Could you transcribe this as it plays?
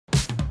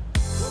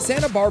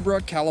Santa Barbara,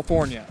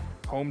 California,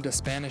 home to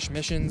Spanish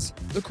missions,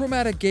 the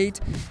Chromatic Gate,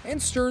 and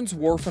Stearns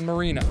Wharf and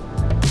Marina.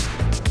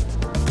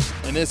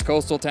 In this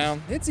coastal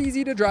town, it's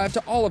easy to drive to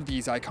all of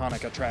these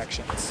iconic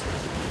attractions.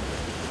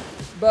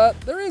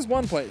 But there is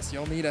one place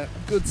you'll need a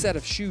good set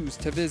of shoes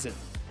to visit.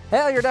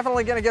 Hell, you're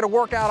definitely gonna get a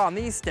workout on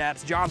these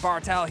steps. John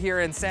Bartell here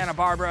in Santa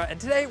Barbara, and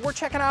today we're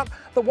checking out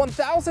the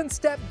 1,000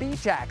 step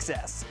beach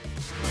access.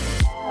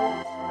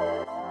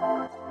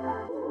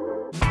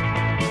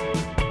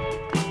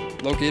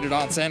 Located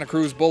on Santa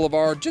Cruz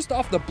Boulevard, just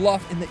off the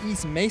bluff in the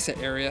East Mesa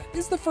area,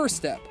 is the first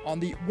step on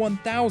the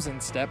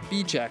 1,000 step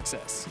beach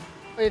access.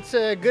 It's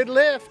a good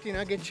lift, you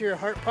know, get your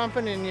heart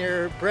pumping and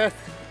your breath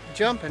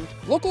jumping.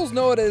 Locals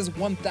know it as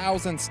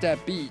 1,000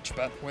 Step Beach,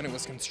 but when it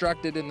was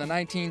constructed in the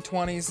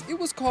 1920s, it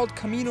was called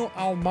Camino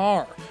al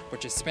Mar,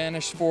 which is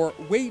Spanish for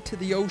way to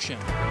the ocean.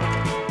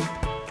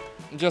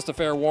 Just a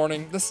fair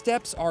warning, the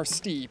steps are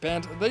steep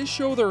and they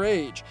show their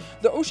age.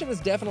 The ocean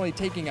is definitely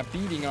taking a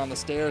beating on the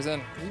stairs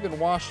and even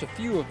washed a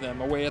few of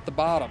them away at the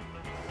bottom.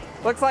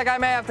 Looks like I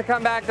may have to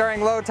come back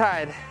during low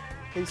tide.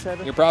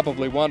 You're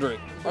probably wondering,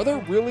 are there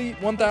really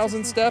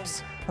 1,000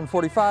 steps?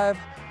 145,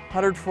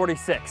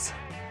 146.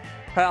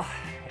 Well,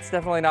 it's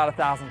definitely not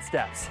 1,000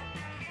 steps.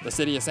 The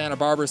city of Santa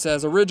Barbara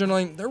says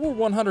originally there were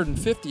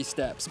 150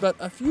 steps, but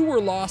a few were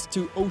lost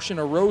to ocean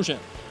erosion.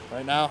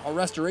 Right now, a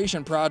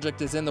restoration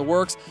project is in the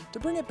works to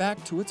bring it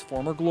back to its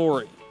former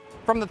glory.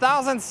 From the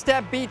 1,000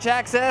 step beach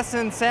access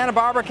in Santa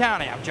Barbara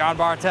County, I'm John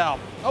Bartell.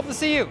 Hope to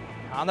see you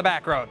on the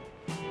back road.